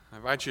I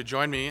invite you to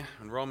join me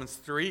in Romans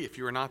 3 if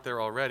you are not there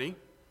already.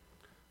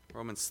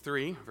 Romans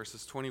 3,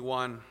 verses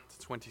 21 to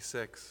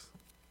 26.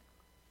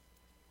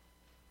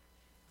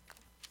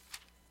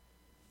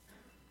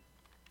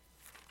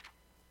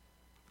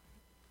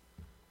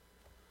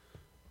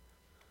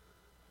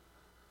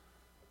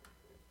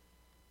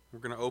 We're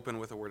going to open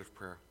with a word of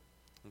prayer.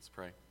 Let's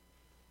pray.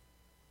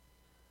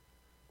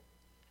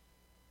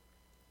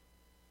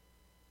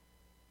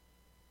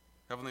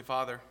 Heavenly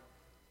Father,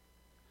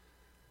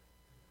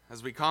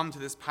 as we come to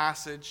this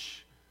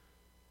passage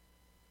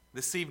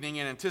this evening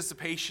in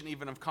anticipation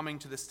even of coming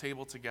to this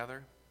table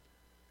together,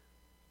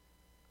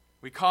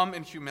 we come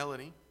in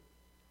humility.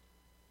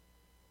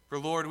 For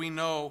Lord, we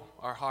know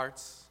our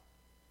hearts.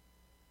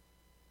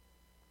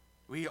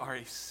 We are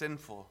a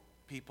sinful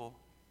people.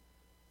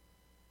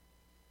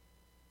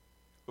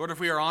 Lord, if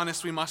we are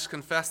honest, we must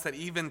confess that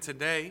even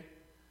today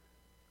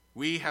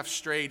we have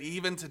strayed.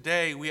 Even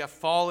today we have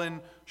fallen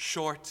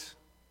short.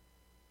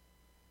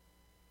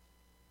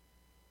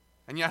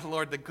 And yet,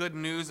 Lord, the good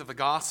news of the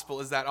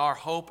gospel is that our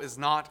hope is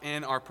not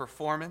in our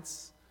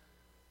performance,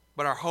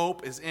 but our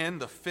hope is in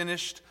the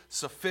finished,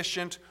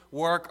 sufficient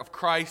work of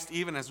Christ,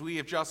 even as we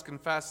have just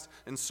confessed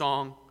in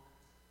song.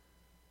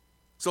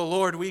 So,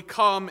 Lord, we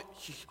come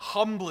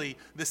humbly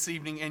this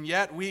evening, and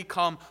yet we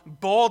come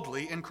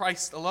boldly in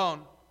Christ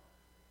alone,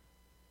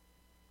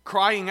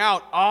 crying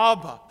out,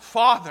 Abba,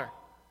 Father,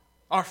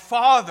 our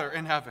Father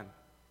in heaven,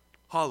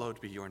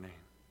 hallowed be your name.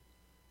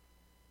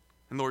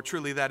 And Lord,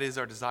 truly that is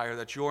our desire,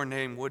 that your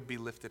name would be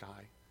lifted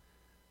high,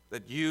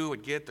 that you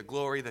would get the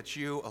glory that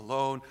you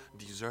alone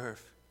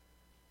deserve.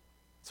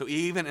 So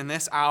even in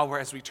this hour,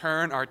 as we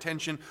turn our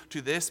attention to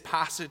this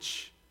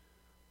passage,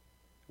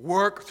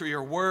 work through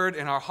your word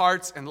in our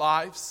hearts and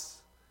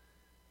lives.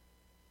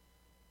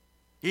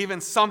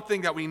 Even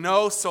something that we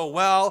know so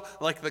well,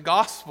 like the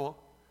gospel,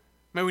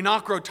 may we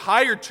not grow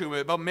tired to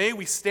it, but may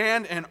we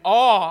stand in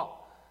awe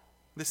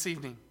this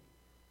evening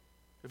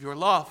of your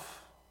love,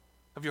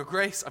 of your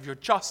grace, of your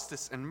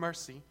justice and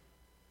mercy.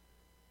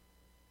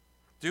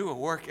 Do a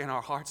work in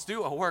our hearts.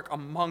 Do a work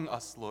among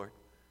us, Lord,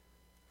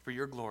 for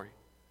your glory.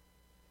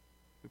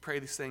 We pray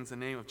these things in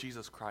the name of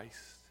Jesus Christ.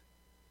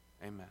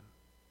 Amen.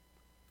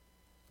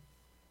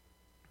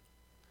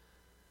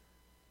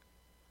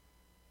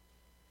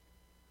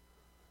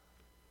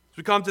 As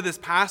we come to this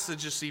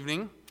passage this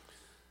evening,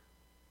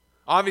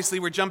 obviously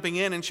we're jumping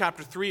in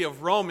chapter 3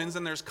 of Romans,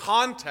 and there's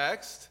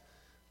context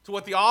to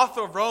what the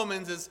author of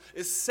Romans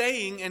is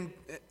saying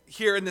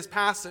here in this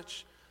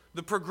passage,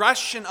 the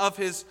progression of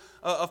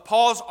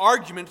Paul's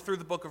argument through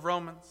the book of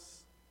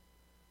Romans.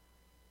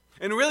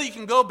 And really you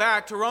can go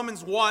back to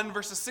Romans 1,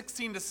 verses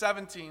 16 to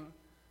 17,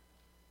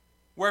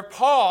 where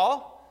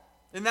Paul,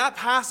 in that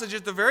passage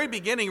at the very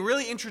beginning,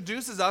 really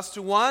introduces us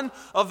to one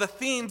of the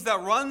themes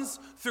that runs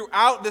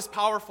throughout this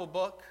powerful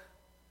book.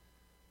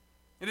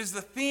 It is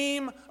the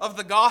theme of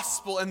the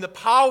gospel and the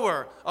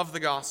power of the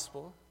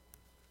gospel.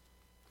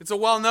 It's a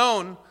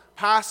well-known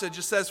passage.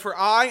 It says, "For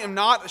I am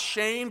not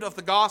ashamed of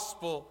the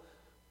gospel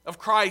of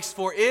Christ,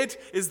 for it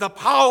is the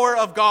power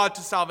of God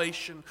to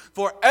salvation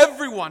for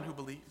everyone who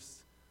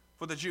believes,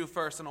 for the Jew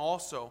first and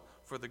also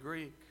for the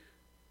Greek."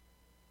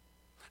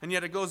 And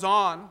yet it goes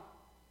on,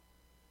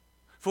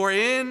 "For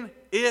in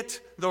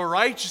it the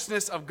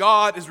righteousness of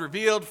God is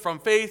revealed from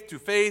faith to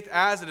faith,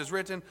 as it is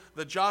written,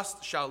 the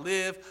just shall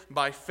live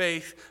by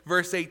faith."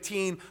 Verse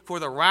 18, "For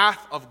the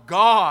wrath of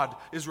God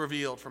is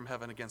revealed from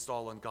heaven against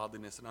all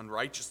ungodliness and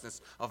unrighteousness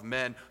of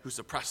men who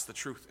suppress the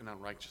truth in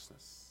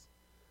unrighteousness."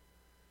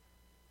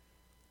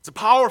 It's a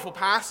powerful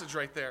passage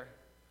right there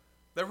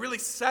that really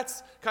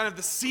sets kind of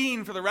the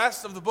scene for the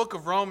rest of the book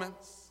of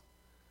Romans.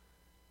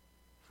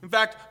 In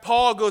fact,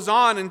 Paul goes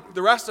on in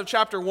the rest of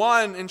chapter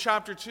 1 and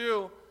chapter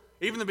 2,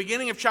 even the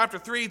beginning of chapter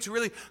 3, to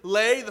really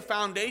lay the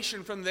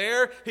foundation. From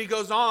there, he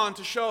goes on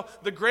to show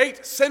the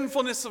great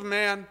sinfulness of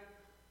man.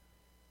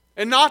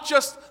 And not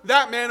just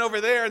that man over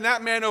there and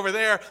that man over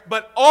there,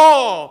 but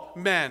all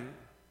men,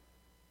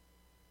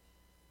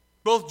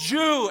 both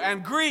Jew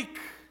and Greek,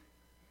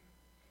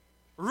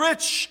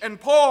 rich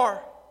and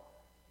poor.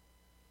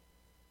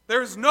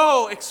 There's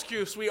no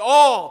excuse. We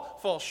all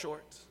fall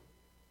short.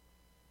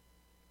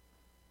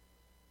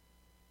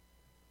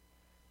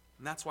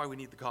 And that's why we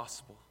need the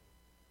gospel.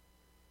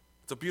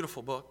 It's a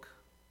beautiful book.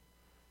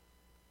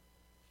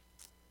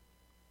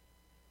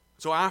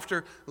 So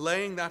after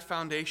laying that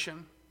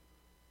foundation,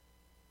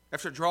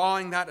 after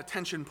drawing that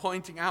attention,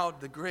 pointing out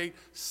the great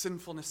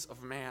sinfulness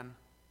of man,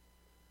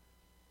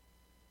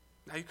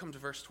 now you come to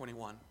verse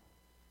 21,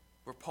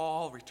 where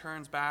Paul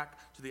returns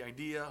back to the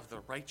idea of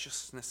the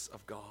righteousness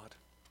of God.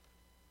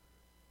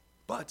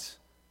 But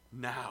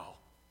now,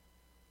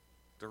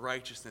 the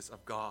righteousness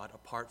of God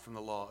apart from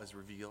the law is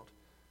revealed,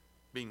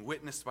 being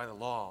witnessed by the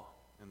law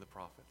and the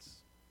prophets.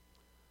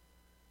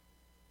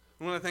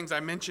 One of the things I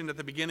mentioned at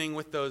the beginning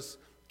with those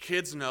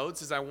kids'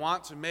 notes is I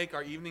want to make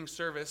our evening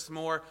service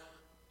more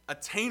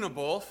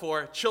attainable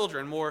for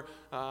children,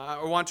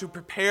 I want to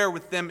prepare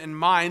with them in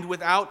mind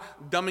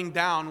without dumbing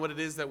down what it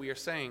is that we are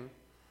saying.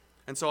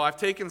 And so I've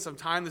taken some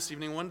time this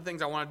evening. One of the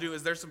things I want to do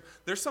is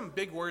there's some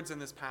big words in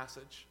this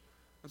passage.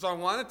 And so I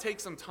want to take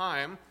some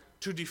time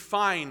to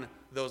define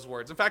those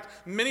words. In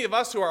fact, many of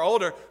us who are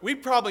older, we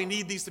probably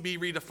need these to be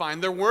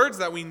redefined. They're words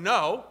that we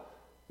know,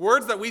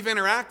 words that we've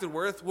interacted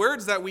with,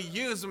 words that we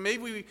use, and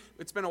maybe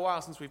it's been a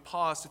while since we've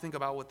paused to think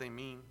about what they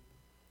mean.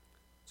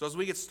 So as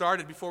we get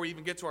started, before we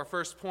even get to our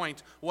first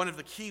point, one of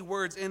the key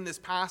words in this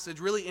passage,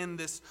 really in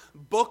this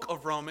book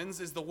of Romans,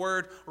 is the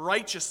word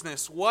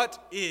righteousness.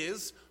 What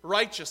is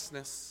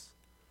righteousness?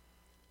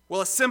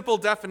 Well, a simple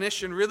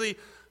definition really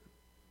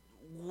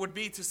would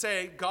be to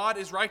say God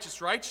is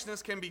righteous.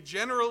 Righteousness can be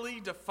generally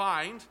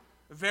defined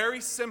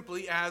very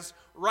simply as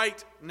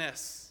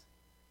rightness.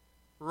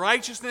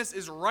 Righteousness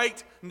is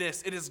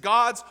rightness. It is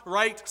God's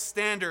right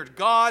standard.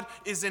 God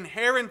is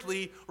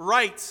inherently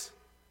right.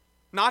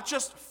 Not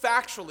just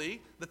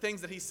factually, the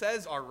things that he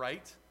says are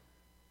right,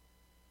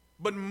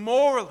 but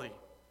morally,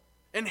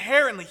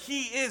 inherently,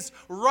 he is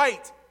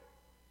right.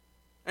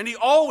 And he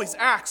always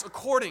acts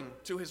according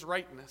to his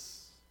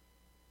rightness.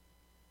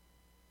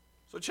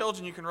 So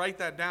children, you can write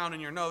that down in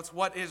your notes.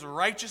 What is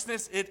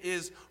righteousness? It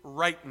is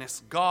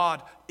rightness.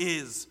 God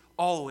is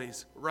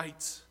always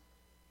right.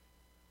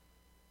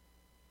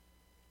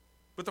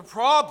 But the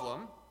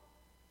problem,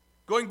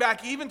 going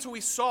back even to we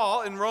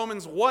saw in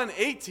Romans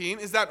 1:18,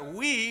 is that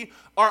we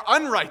are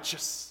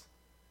unrighteous.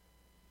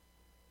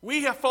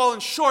 We have fallen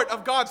short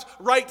of God's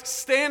right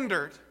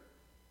standard.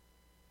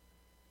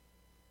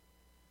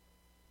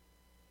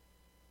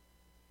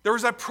 There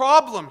is a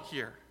problem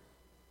here.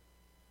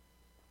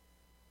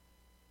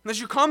 And as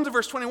you come to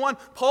verse 21,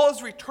 Paul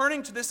is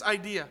returning to this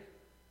idea.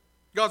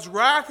 God's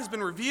wrath has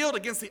been revealed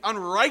against the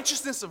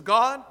unrighteousness of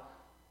God,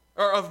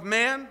 or of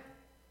man.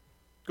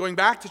 Going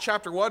back to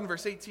chapter 1,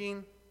 verse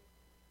 18.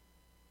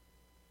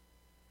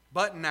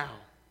 But now,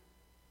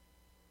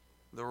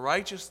 the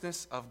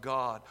righteousness of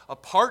God,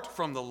 apart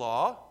from the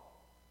law,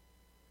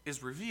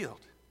 is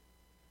revealed.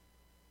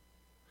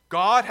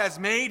 God has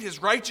made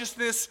his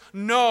righteousness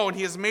known.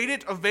 He has made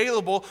it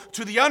available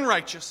to the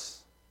unrighteous.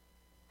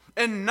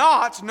 And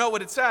not, know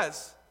what it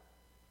says,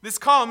 this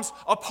comes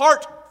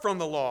apart from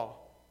the law.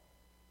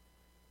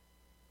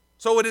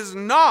 So it is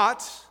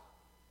not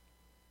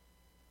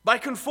by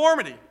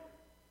conformity.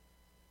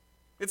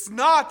 It's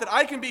not that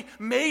I can be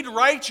made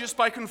righteous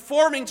by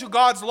conforming to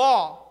God's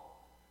law.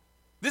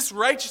 This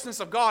righteousness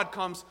of God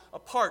comes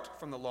apart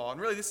from the law.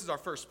 And really, this is our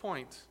first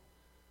point.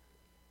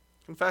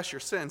 Confess your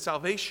sin.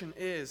 Salvation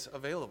is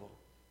available.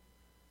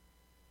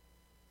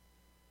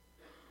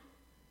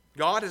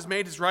 God has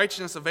made his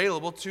righteousness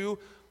available to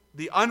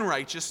the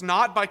unrighteous,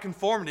 not by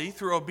conformity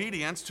through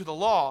obedience to the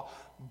law,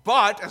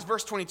 but, as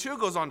verse 22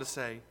 goes on to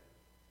say,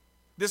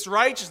 this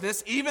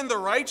righteousness, even the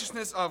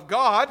righteousness of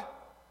God,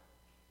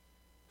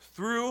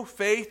 through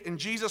faith in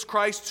Jesus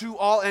Christ to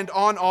all and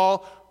on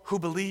all who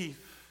believe.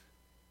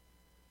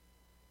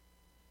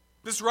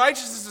 This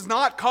righteousness does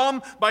not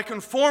come by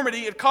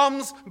conformity, it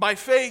comes by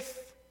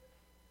faith.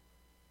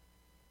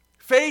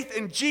 Faith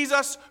in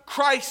Jesus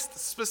Christ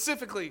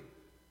specifically,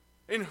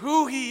 in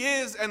who he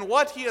is and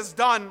what he has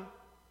done.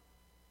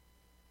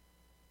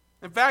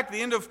 In fact,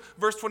 the end of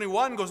verse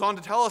 21 goes on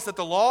to tell us that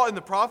the law and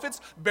the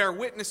prophets bear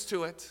witness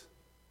to it.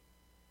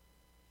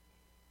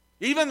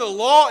 Even the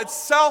law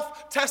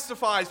itself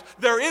testifies,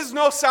 there is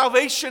no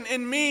salvation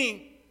in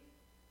me.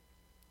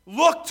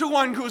 Look to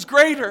one who is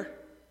greater.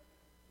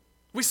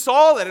 We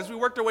saw that as we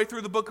worked our way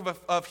through the book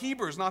of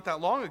Hebrews not that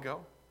long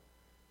ago.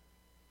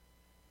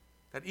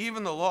 That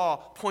even the law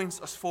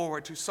points us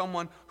forward to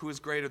someone who is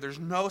greater. There's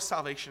no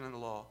salvation in the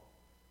law.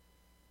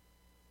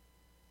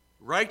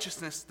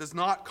 Righteousness does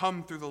not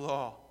come through the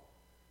law.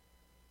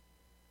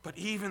 But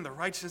even the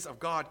righteousness of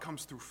God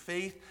comes through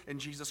faith in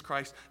Jesus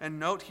Christ. And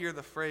note here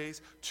the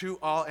phrase, to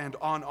all and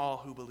on all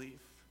who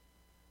believe.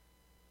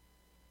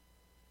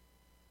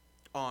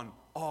 On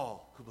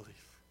all who believe.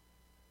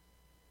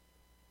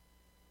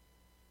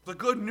 The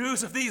good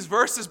news of these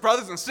verses,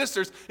 brothers and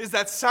sisters, is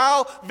that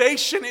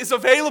salvation is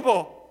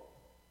available.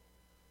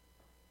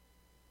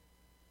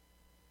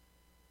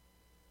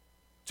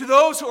 To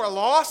those who are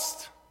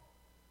lost,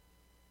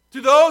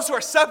 to those who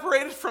are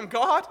separated from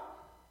God,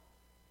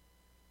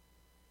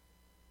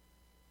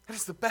 that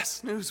is the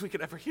best news we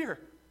could ever hear.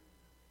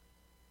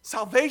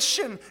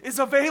 Salvation is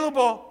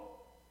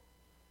available.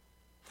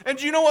 And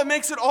do you know what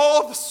makes it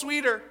all the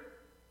sweeter?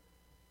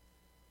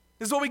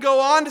 Is what we go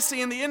on to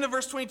see in the end of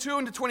verse 22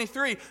 and to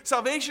 23.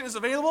 Salvation is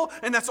available,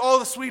 and that's all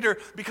the sweeter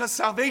because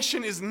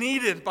salvation is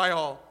needed by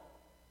all.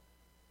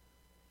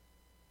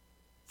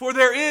 For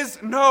there is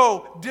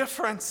no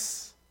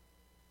difference.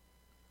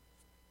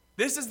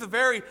 This is the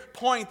very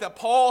point that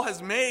Paul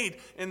has made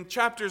in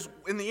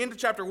the end of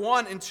chapter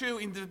 1 and 2,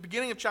 in the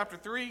beginning of chapter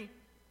 3.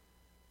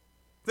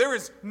 There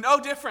is no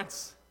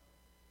difference.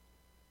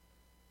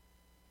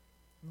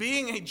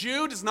 Being a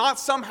Jew does not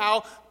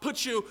somehow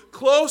put you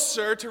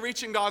closer to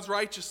reaching God's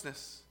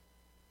righteousness.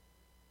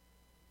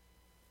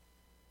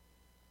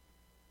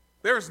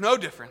 There is no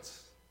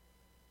difference.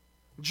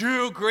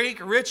 Jew,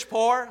 Greek, rich,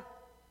 poor.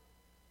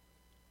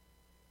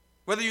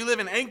 Whether you live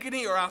in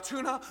Ankeny or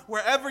Altoona,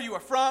 wherever you are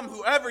from,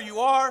 whoever you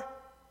are,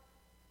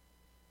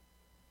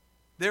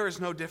 there is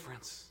no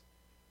difference.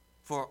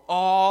 For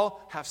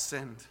all have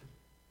sinned.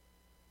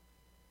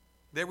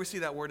 There we see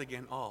that word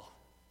again, all.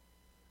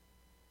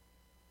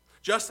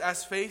 Just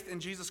as faith in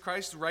Jesus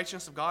Christ, the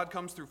righteousness of God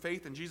comes through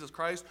faith in Jesus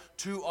Christ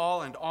to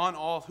all and on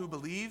all who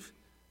believe,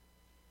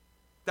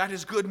 that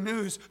is good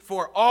news,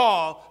 for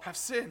all have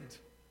sinned.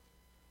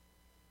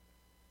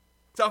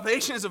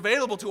 Salvation is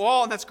available to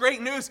all, and that's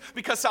great news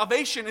because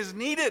salvation is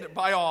needed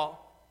by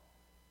all.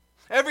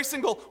 Every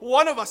single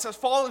one of us has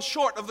fallen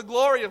short of the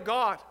glory of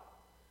God,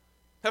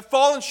 have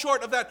fallen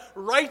short of that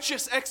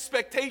righteous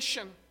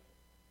expectation,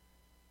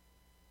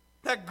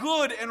 that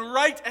good and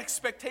right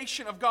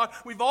expectation of God.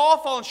 We've all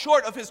fallen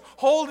short of His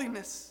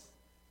holiness,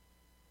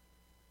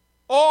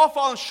 all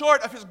fallen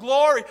short of His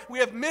glory. We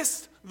have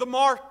missed the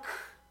mark.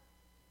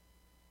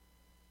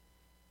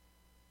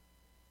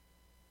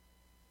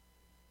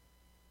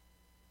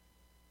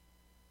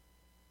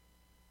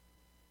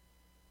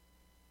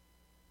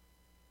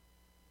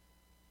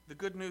 The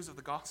good news of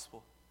the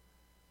gospel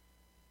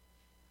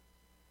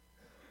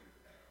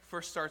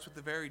first starts with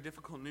the very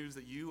difficult news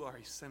that you are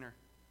a sinner,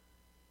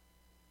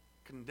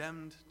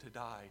 condemned to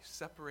die,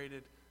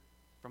 separated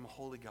from a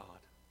holy God.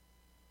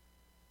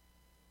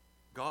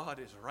 God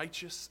is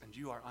righteous and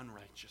you are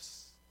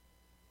unrighteous.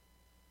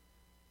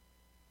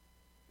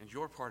 And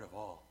you're part of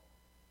all.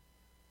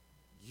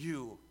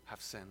 You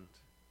have sinned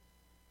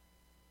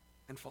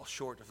and fall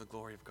short of the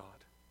glory of God.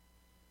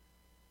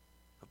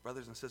 But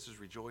brothers and sisters,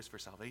 rejoice, for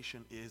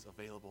salvation is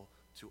available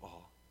to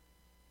all.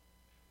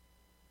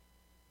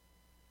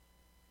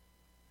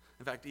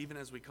 In fact, even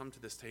as we come to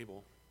this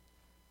table,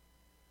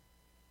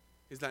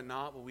 is that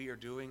not what we are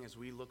doing as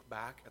we look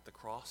back at the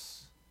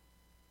cross?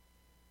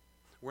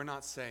 We're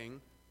not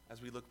saying,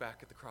 as we look back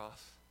at the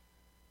cross,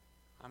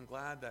 I'm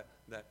glad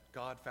that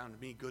God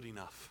found me good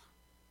enough.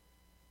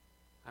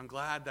 I'm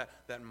glad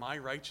that my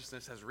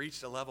righteousness has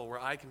reached a level where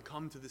I can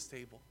come to this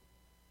table.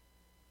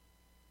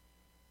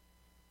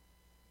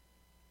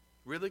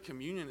 Really,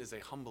 communion is a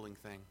humbling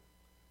thing.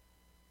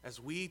 As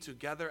we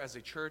together as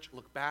a church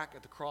look back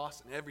at the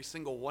cross and every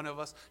single one of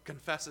us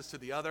confesses to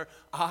the other,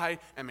 I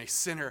am a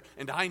sinner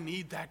and I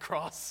need that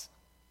cross.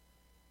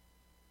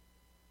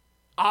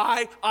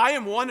 I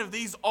am one of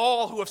these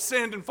all who have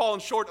sinned and fallen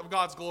short of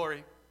God's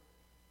glory.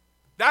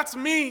 That's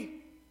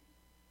me.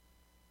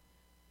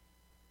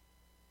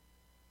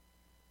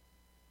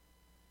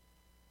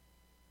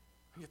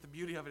 And yet the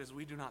beauty of it is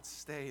we do not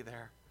stay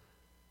there.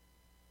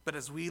 But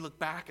as we look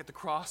back at the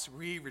cross,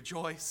 we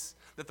rejoice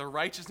that the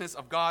righteousness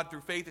of God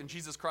through faith in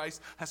Jesus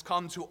Christ has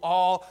come to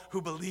all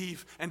who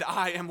believe, and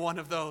I am one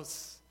of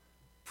those.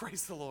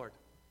 Praise the Lord.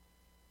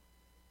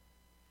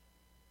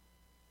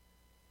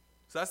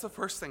 So that's the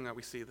first thing that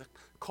we see, the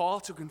call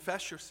to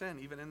confess your sin,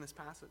 even in this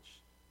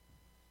passage.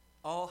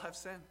 All have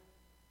sinned.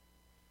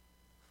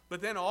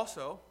 But then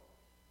also,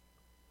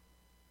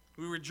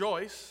 we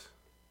rejoice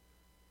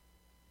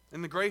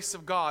in the grace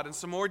of God, and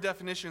some more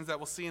definitions that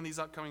we'll see in these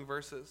upcoming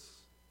verses.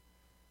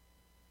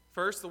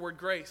 First, the word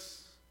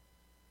grace.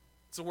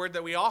 It's a word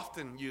that we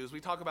often use. We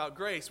talk about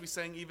grace. We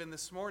sang even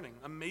this morning,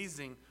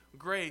 amazing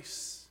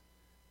grace.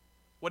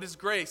 What is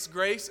grace?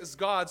 Grace is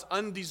God's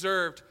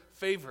undeserved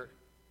favor.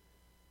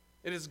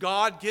 It is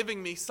God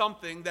giving me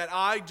something that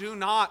I do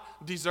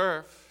not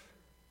deserve.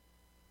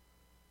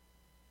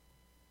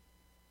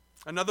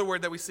 Another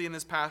word that we see in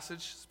this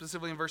passage,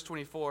 specifically in verse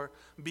 24,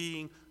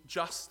 being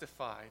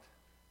justified.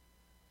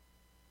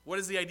 What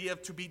is the idea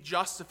of to be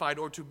justified,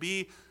 or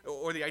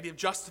the idea of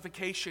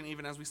justification,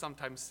 even as we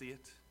sometimes see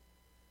it?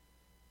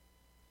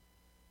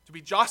 To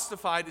be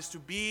justified is to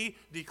be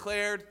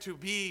declared to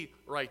be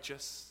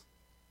righteous.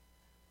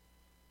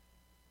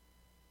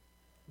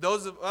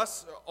 Those of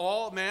us,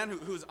 all man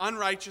who is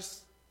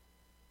unrighteous,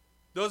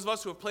 those of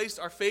us who have placed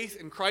our faith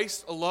in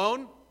Christ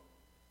alone,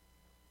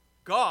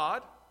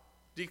 God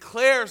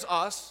declares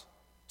us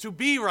to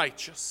be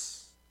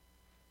righteous.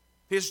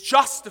 He has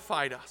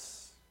justified us.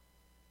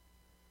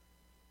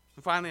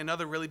 And finally,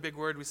 another really big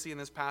word we see in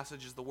this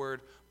passage is the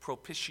word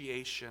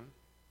propitiation.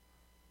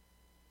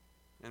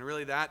 And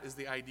really that is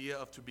the idea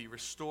of to be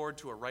restored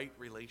to a right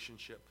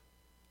relationship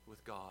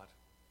with God.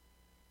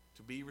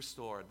 To be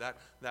restored. That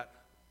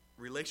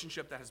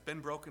relationship that has been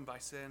broken by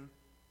sin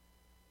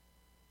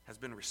has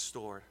been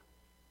restored.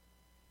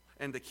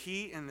 And the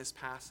key in this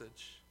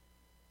passage,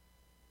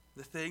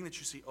 the thing that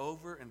you see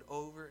over and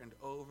over and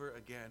over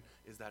again,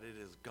 is that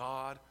it is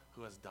God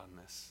who has done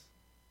this.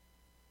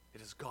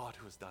 It is God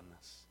who has done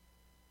this.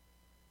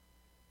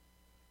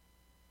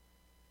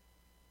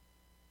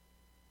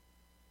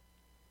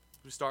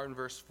 We start in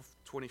verse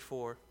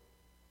 24.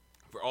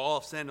 For all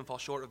have sinned and fall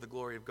short of the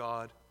glory of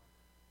God.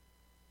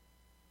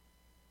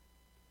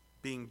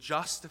 Being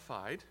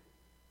justified,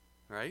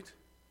 right?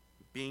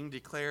 Being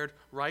declared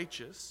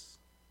righteous.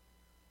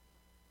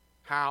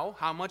 How?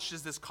 How much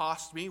does this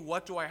cost me?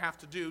 What do I have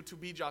to do to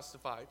be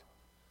justified?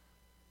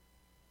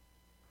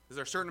 Is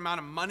there a certain amount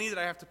of money that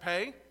I have to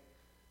pay?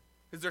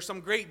 Is there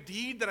some great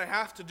deed that I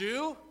have to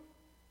do?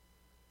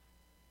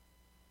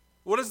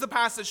 What does the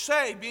passage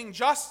say? Being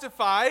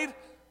justified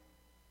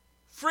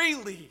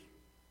freely.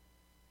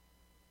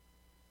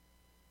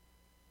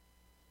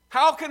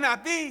 How can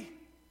that be?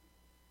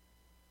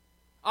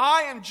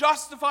 I am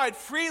justified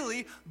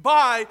freely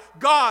by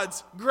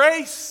God's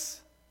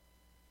grace.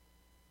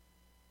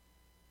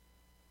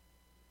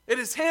 It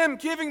is Him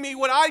giving me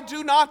what I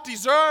do not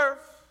deserve.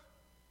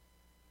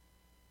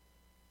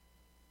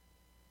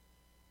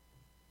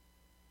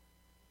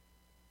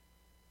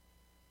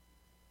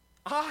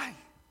 I,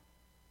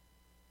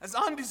 as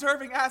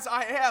undeserving as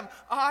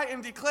I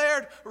am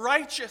declared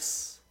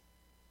righteous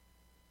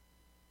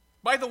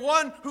by the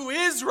one who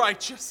is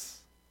righteous,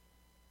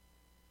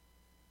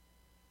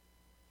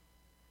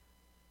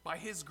 by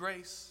His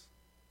grace.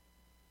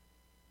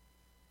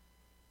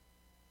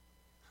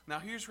 Now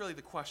here's really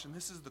the question.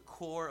 This is the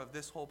core of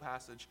this whole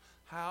passage.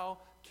 How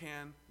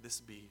can this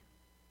be?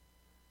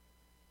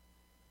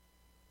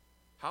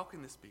 How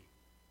can this be?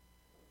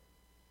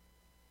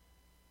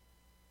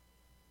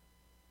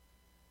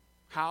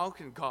 How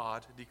can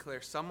God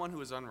declare someone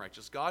who is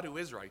unrighteous, God who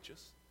is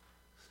righteous,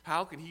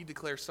 how can He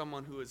declare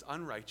someone who is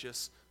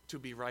unrighteous to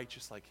be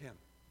righteous like Him?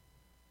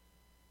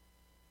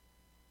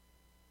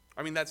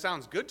 I mean, that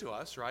sounds good to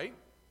us, right?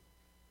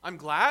 I'm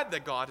glad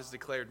that God has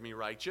declared me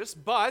righteous,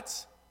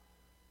 but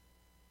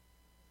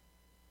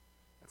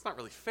that's not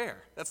really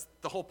fair. That's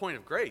the whole point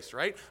of grace,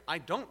 right? I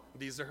don't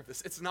deserve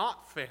this. It's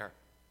not fair.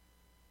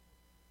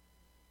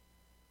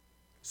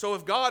 So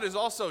if God is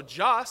also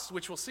just,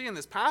 which we'll see in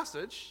this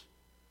passage,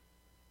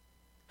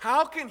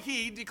 how can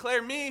He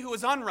declare me who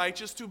is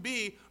unrighteous to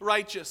be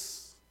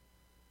righteous?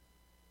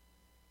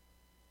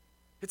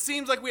 It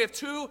seems like we have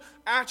two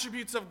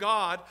attributes of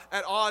God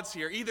at odds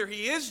here. Either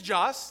He is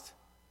just,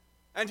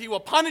 and He will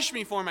punish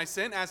me for my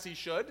sin, as He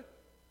should,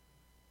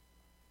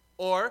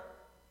 or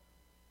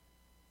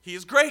He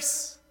is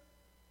grace,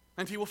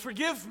 and He will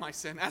forgive my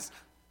sin, as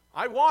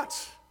I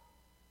want.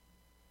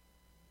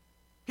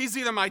 He's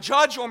either my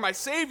judge or my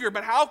Savior,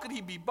 but how could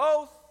He be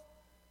both?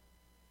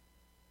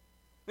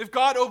 If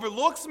God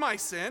overlooks my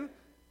sin,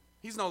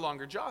 He's no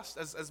longer just,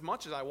 as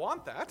much as I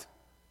want that.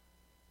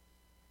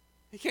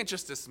 He can't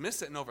just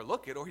dismiss it and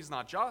overlook it, or He's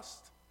not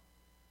just.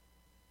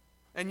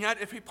 And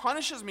yet, if He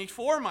punishes me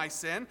for my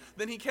sin,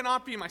 then He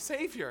cannot be my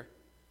Savior.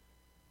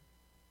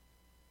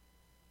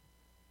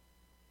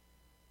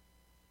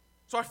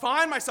 So I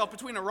find myself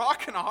between a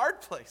rock and a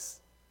hard place.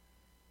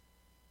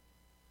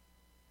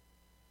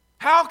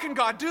 How can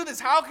God do this?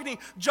 How can He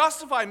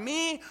justify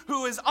me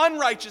who is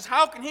unrighteous?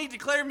 How can He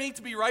declare me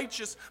to be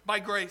righteous by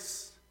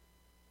grace?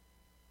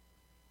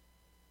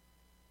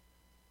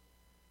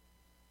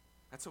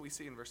 That's what we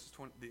see in verses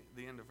 20,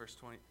 the end of verse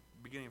 20,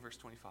 beginning of verse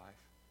 25.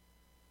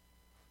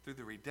 Through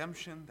the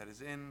redemption that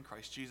is in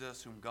Christ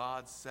Jesus, whom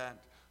God sent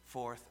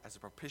forth as a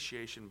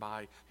propitiation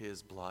by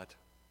His blood.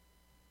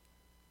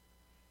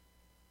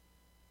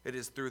 It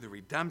is through the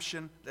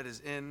redemption that is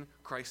in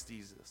Christ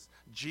Jesus.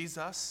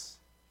 Jesus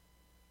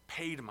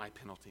paid my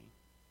penalty.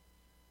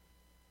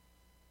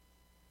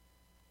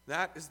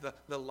 That is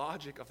the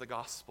logic of the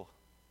gospel.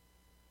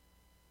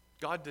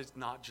 God does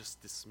not just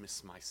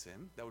dismiss my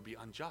sin. That would be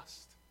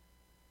unjust.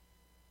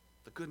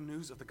 The good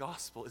news of the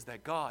gospel is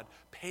that God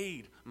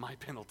paid my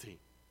penalty.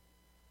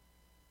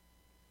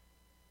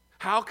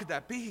 How could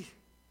that be?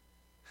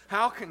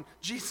 How can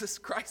Jesus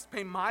Christ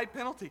pay my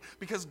penalty?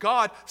 Because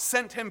God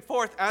sent Him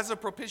forth as a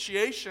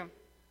propitiation,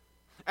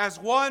 as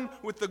one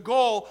with the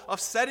goal of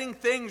setting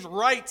things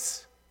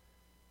right,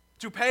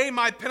 to pay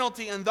my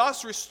penalty and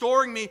thus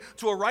restoring me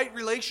to a right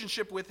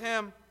relationship with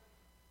Him.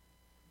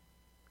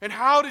 And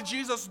how did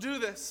Jesus do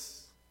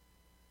this?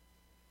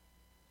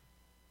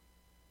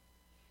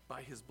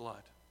 By His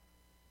blood.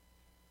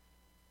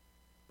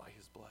 By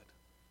His blood.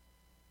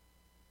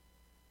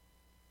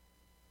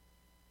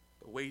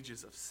 The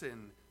wages of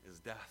sin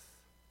is death,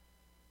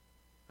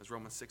 as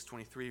Romans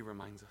 6:23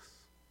 reminds us.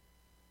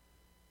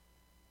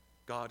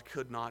 God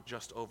could not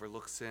just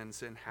overlook sin.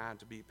 Sin had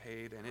to be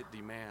paid, and it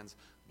demands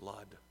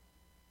blood.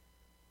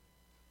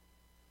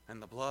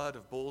 And the blood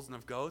of bulls and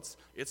of goats,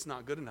 it's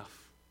not good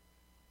enough.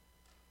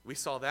 We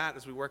saw that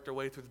as we worked our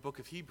way through the book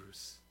of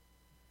Hebrews.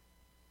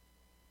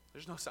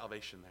 There's no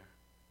salvation there.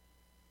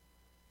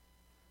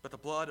 But the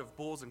blood of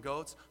bulls and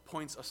goats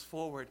points us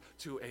forward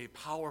to a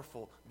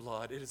powerful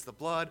blood. It is the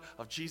blood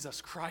of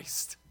Jesus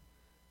Christ.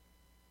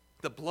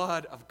 The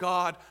blood of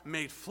God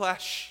made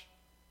flesh.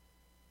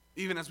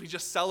 Even as we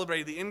just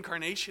celebrated the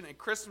incarnation at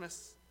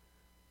Christmas.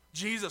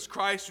 Jesus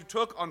Christ, who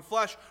took on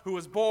flesh, who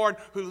was born,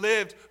 who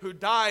lived, who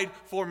died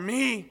for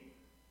me.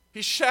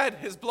 He shed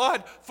His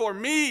blood for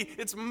me.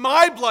 It's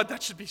my blood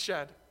that should be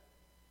shed.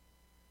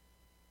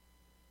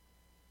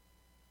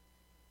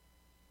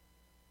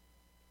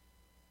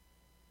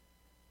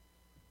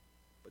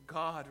 But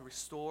God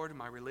restored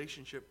my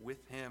relationship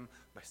with Him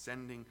by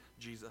sending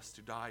Jesus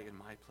to die in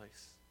my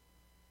place.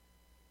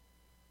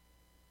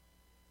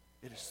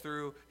 It is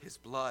through His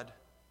blood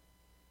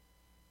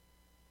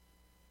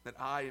that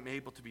I am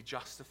able to be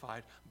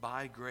justified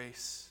by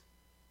grace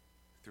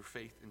through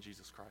faith in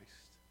Jesus Christ.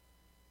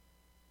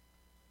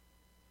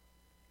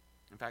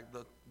 In fact,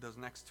 those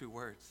next two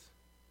words,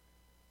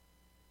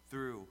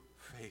 through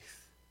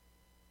faith.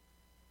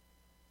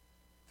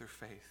 Through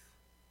faith.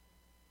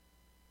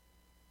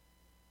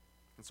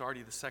 It's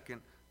already the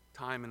second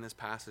time in this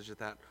passage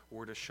that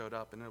word has showed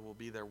up, and it will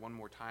be there one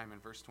more time in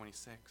verse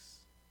 26.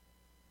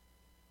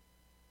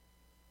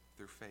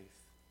 Through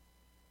faith.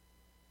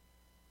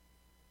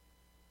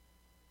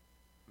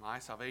 My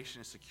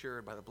salvation is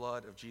secured by the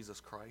blood of Jesus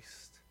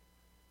Christ.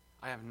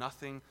 I have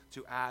nothing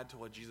to add to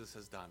what Jesus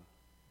has done.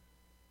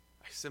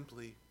 I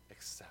simply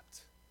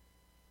accept.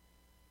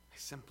 I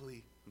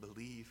simply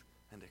believe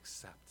and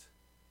accept.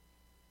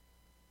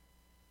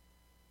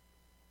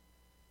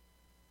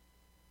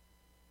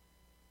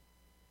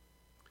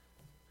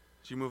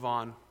 As you move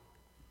on,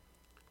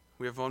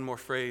 we have one more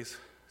phrase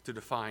to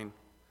define.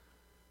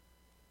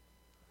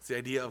 It's the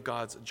idea of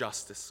God's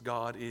justice.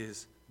 God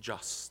is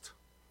just.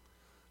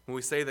 When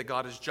we say that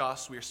God is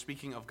just, we are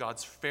speaking of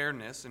God's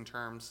fairness in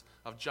terms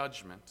of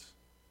judgment.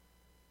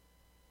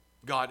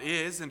 God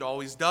is and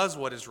always does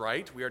what is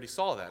right. We already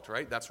saw that,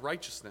 right? That's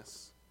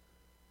righteousness.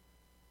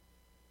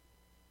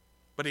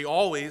 But he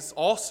always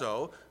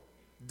also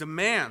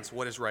demands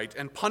what is right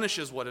and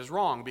punishes what is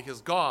wrong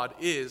because God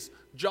is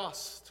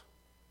just.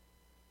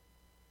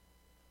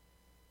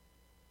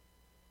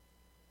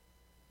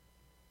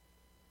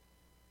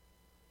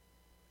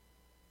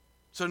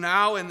 So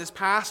now in this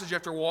passage,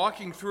 after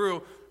walking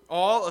through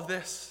all of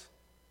this,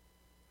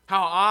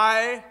 how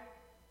I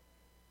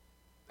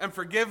am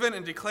forgiven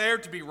and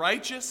declared to be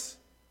righteous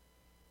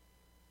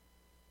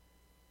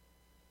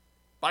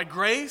by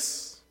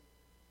grace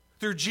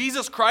through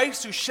Jesus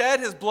Christ who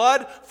shed his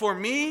blood for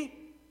me,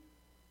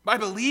 by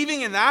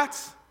believing in that,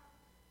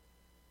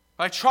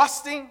 by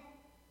trusting,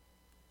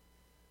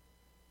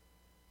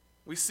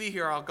 we see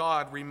here how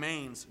God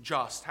remains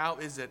just. How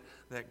is it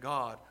that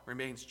God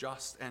remains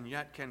just and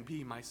yet can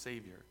be my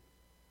Savior?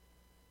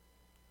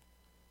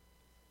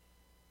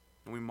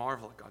 And we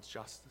marvel at God's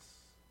justice.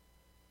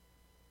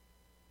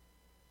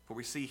 For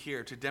we see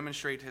here, to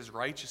demonstrate his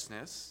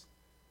righteousness,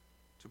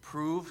 to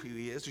prove who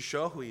he is, to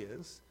show who he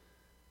is,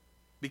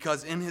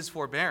 because in his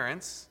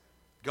forbearance,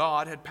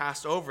 God had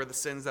passed over the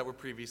sins that were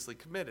previously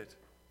committed.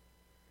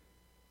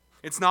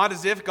 It's not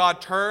as if God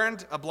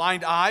turned a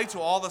blind eye to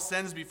all the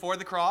sins before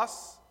the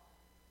cross.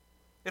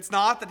 It's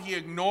not that he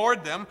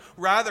ignored them.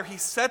 Rather, he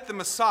set them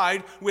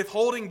aside,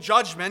 withholding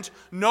judgment,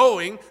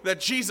 knowing that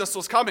Jesus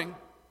was coming.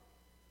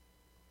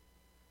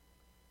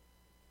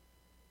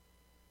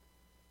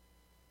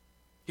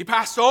 He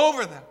passed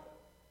over them.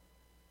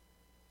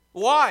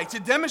 Why? To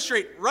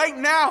demonstrate right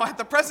now, at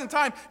the present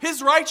time,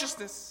 his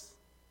righteousness.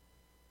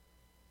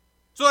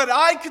 So that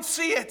I could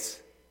see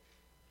it.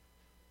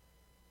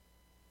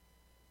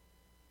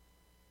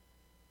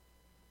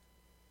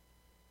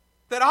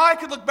 That I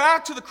could look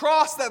back to the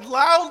cross that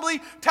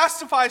loudly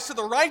testifies to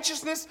the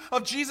righteousness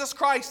of Jesus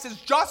Christ, his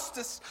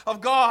justice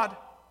of God.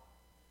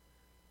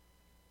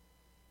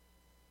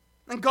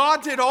 And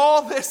God did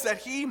all this that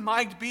he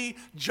might be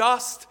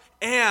just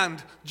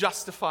and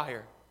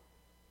justifier.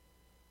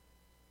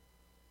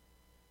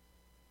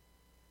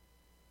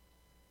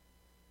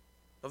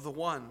 Of the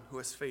one who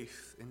has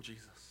faith in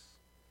Jesus.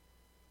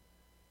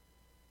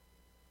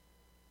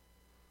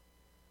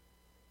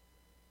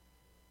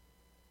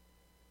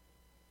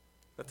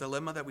 That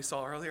dilemma that we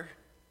saw earlier,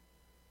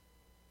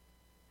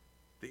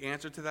 the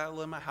answer to that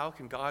dilemma, how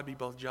can God be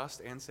both just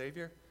and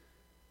Savior?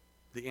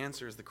 The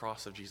answer is the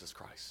cross of Jesus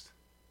Christ.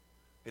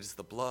 It is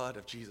the blood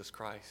of Jesus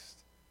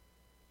Christ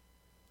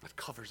that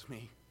covers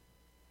me.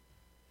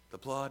 The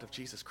blood of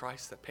Jesus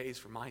Christ that pays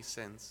for my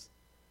sins.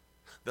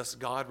 Thus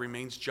God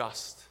remains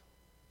just.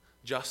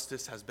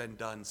 Justice has been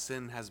done.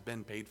 Sin has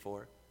been paid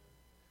for.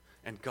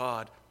 And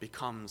God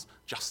becomes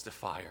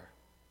justifier,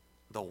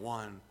 the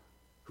one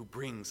who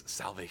brings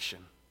salvation.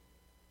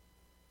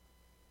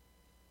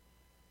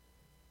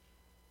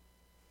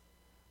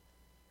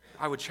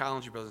 I would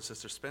challenge you, brothers and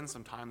sisters, spend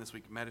some time this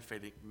week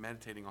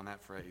meditating on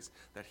that phrase,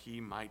 that he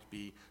might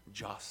be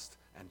just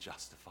and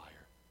justifier.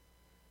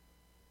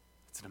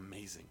 It's an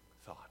amazing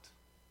thought.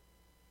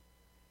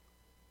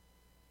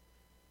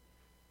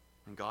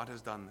 And God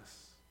has done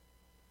this,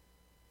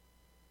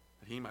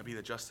 that he might be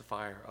the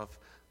justifier of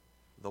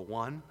the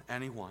one,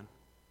 anyone,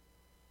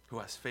 who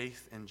has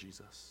faith in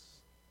Jesus.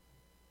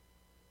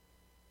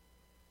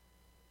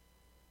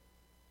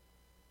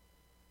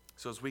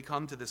 So as we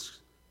come to this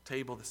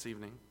table this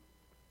evening,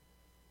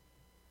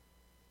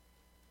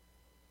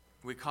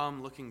 we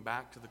come looking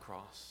back to the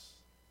cross.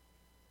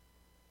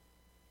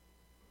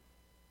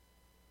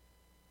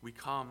 We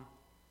come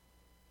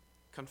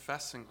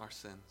confessing our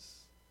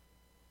sins.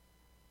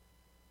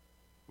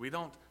 We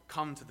don't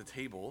come to the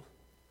table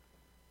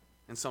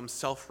in some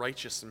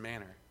self-righteous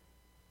manner.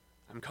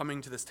 I'm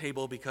coming to this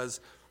table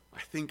because I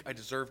think I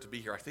deserve to be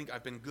here. I think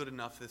I've been good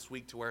enough this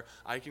week to where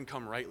I can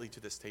come rightly to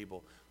this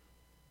table.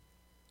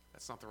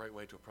 That's not the right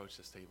way to approach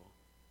this table.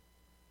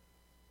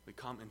 We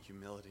come in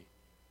humility,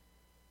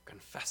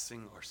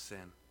 confessing our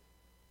sin.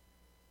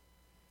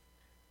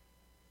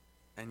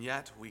 And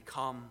yet we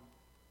come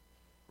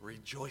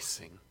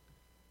rejoicing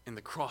in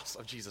the cross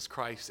of Jesus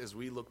Christ as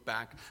we look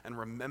back and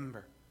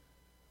remember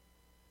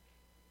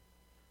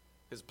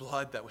his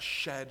blood that was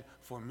shed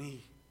for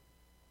me,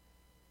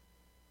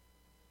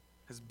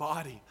 his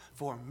body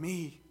for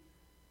me.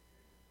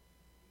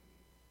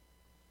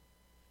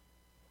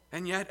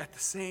 And yet, at the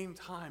same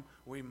time,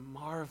 we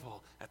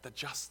marvel at the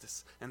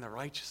justice and the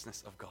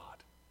righteousness of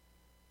God.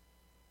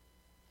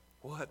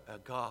 What a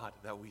God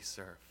that we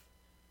serve.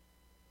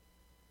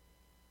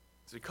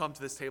 As we come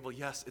to this table,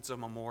 yes, it's a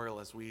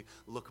memorial as we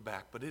look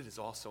back, but it is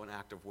also an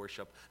act of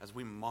worship as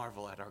we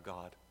marvel at our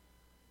God.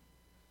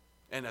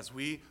 And as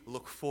we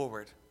look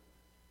forward,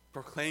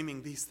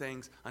 proclaiming these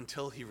things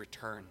until he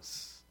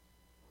returns.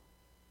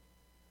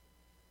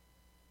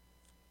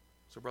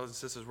 So, brothers and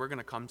sisters, we're going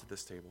to come to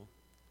this table.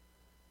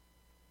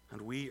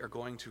 And we are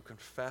going to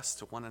confess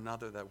to one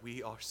another that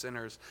we are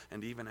sinners.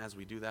 And even as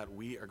we do that,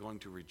 we are going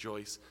to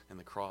rejoice in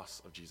the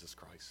cross of Jesus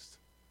Christ.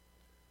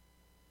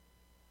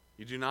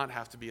 You do not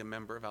have to be a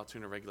member of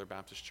Altoona Regular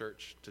Baptist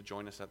Church to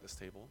join us at this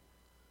table.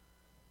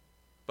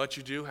 But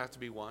you do have to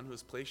be one who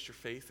has placed your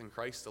faith in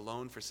Christ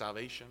alone for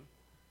salvation.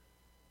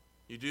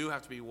 You do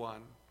have to be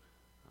one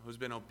who's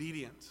been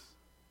obedient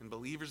in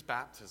believer's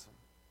baptism.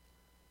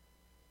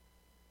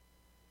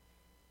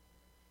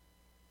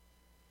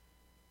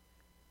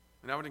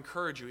 And I would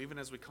encourage you, even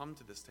as we come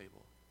to this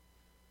table,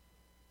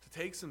 to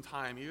take some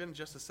time, even in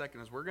just a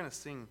second, as we're going to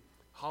sing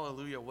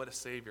Hallelujah, What a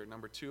Savior,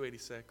 number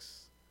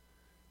 286.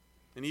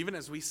 And even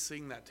as we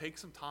sing that, take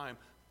some time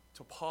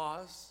to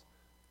pause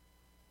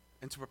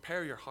and to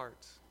prepare your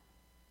heart.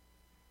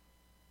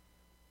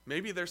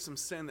 Maybe there's some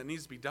sin that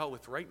needs to be dealt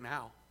with right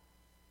now.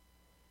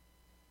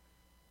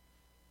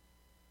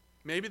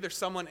 Maybe there's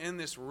someone in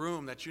this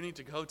room that you need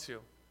to go to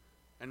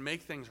and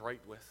make things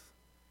right with.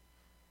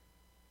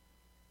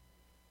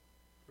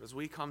 But as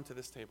we come to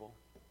this table,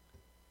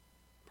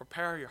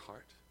 prepare your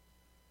heart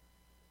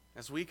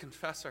as we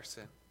confess our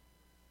sin,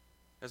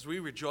 as we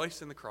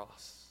rejoice in the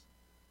cross,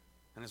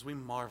 and as we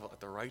marvel at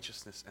the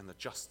righteousness and the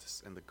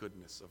justice and the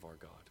goodness of our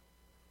God.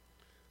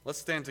 Let's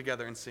stand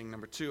together and sing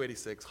number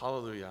 286,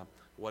 Hallelujah,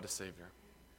 What a Savior.